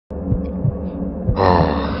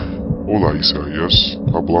Isaías,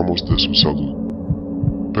 hablamos de su salud.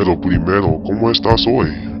 Pero primero, ¿cómo estás hoy?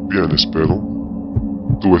 Bien, espero.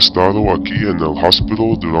 Tu estado aquí en el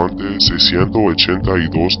hospital durante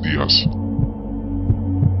 682 días.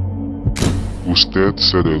 Usted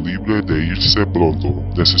será libre de irse pronto.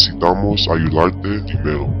 Necesitamos ayudarte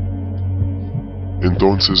primero.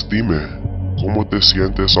 Entonces dime, ¿cómo te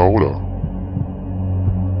sientes ahora?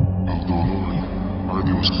 El dolor. Ay,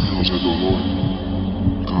 Dios mío, ese dolor.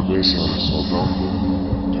 Cabeza saltando.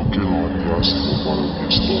 Yo quiero antiácido para mi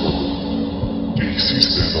estómago. ¿Qué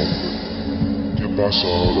hiciste, doctor? ¿Qué pasa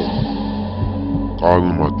ahora?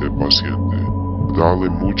 Cálmate, paciente. Dale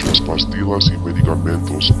muchas pastillas y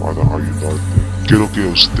medicamentos para ayudarte. Quiero que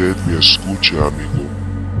usted me escuche, amigo.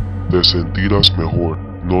 Te sentirás mejor.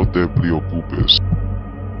 No te preocupes.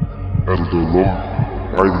 El dolor.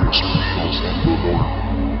 Ay, Dios mío, el dolor.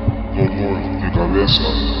 Dolor, mi cabeza.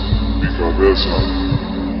 Mi cabeza.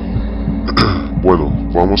 Bueno,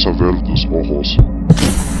 vamos a ver tus ojos.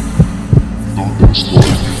 ¿Dónde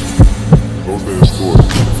estoy? ¿Dónde estoy?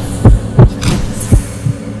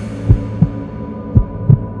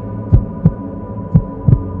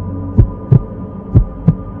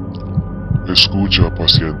 Escucha,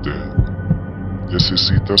 paciente.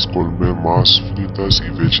 Necesitas comer más frutas y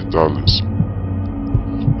vegetales.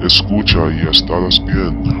 Escucha y estarás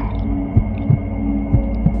bien.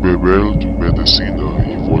 Beber tu medicina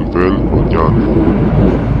y volver mañana.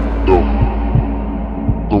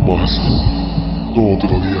 No más. No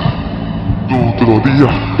otro día. No otro día.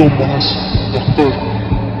 No más, doctor.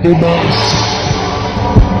 No más.